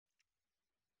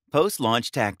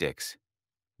Post-launch tactics.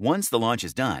 Once the launch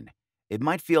is done, it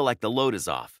might feel like the load is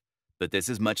off, but this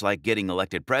is much like getting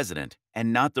elected president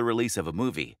and not the release of a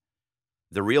movie.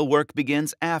 The real work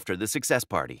begins after the success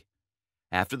party.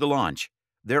 After the launch,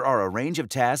 there are a range of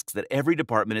tasks that every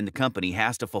department in the company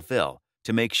has to fulfill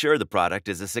to make sure the product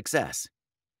is a success.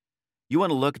 You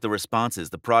want to look at the responses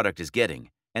the product is getting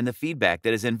and the feedback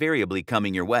that is invariably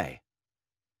coming your way.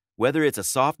 Whether it's a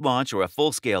soft launch or a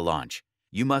full-scale launch,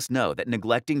 you must know that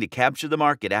neglecting to capture the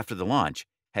market after the launch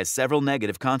has several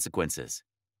negative consequences.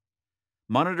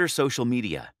 Monitor social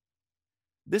media.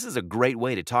 This is a great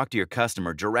way to talk to your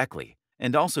customer directly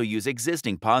and also use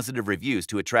existing positive reviews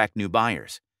to attract new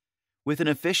buyers. With an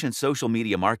efficient social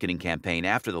media marketing campaign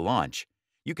after the launch,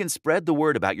 you can spread the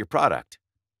word about your product.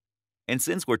 And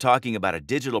since we're talking about a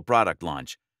digital product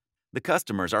launch, the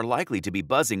customers are likely to be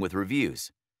buzzing with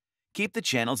reviews. Keep the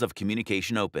channels of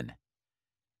communication open.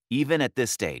 Even at this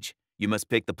stage, you must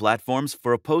pick the platforms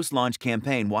for a post-launch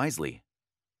campaign wisely.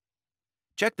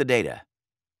 Check the data.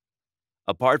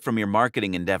 Apart from your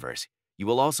marketing endeavors, you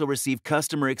will also receive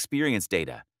customer experience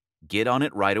data. Get on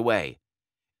it right away.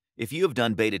 If you have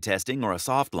done beta testing or a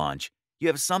soft launch, you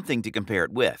have something to compare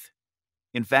it with.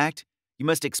 In fact, you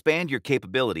must expand your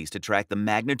capabilities to track the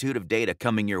magnitude of data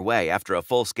coming your way after a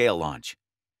full-scale launch.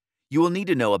 You will need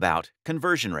to know about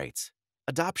conversion rates,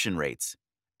 adoption rates,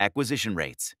 acquisition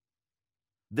rates.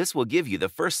 This will give you the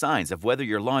first signs of whether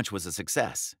your launch was a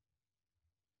success.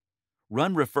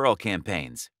 Run referral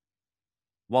campaigns.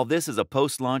 While this is a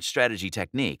post-launch strategy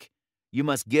technique, you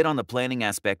must get on the planning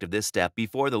aspect of this step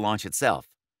before the launch itself.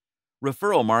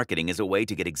 Referral marketing is a way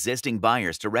to get existing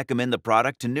buyers to recommend the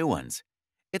product to new ones.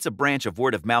 It's a branch of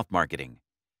word-of-mouth marketing.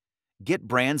 Get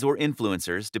brands or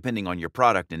influencers, depending on your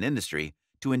product and industry,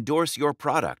 to endorse your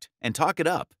product and talk it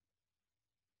up.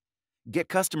 Get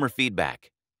customer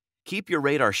feedback. Keep your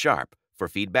radar sharp for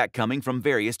feedback coming from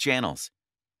various channels.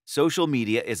 Social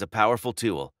media is a powerful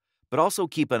tool, but also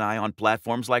keep an eye on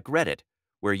platforms like Reddit,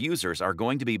 where users are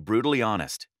going to be brutally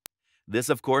honest. This,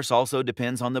 of course, also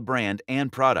depends on the brand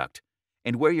and product,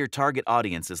 and where your target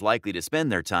audience is likely to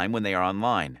spend their time when they are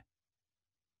online.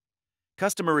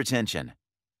 Customer retention.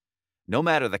 No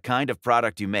matter the kind of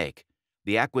product you make,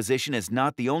 the acquisition is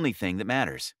not the only thing that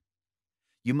matters.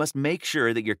 You must make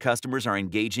sure that your customers are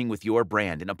engaging with your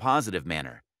brand in a positive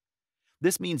manner.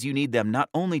 This means you need them not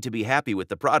only to be happy with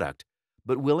the product,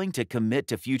 but willing to commit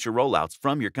to future rollouts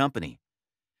from your company.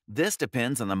 This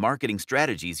depends on the marketing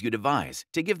strategies you devise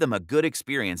to give them a good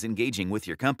experience engaging with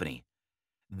your company.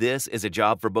 This is a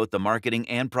job for both the marketing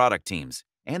and product teams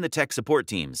and the tech support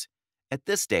teams. At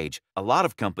this stage, a lot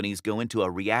of companies go into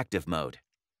a reactive mode.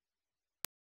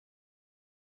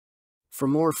 For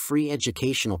more free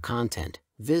educational content,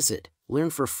 visit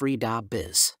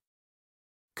learnforfree.biz.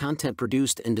 Content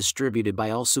produced and distributed by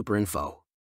AllSuperInfo.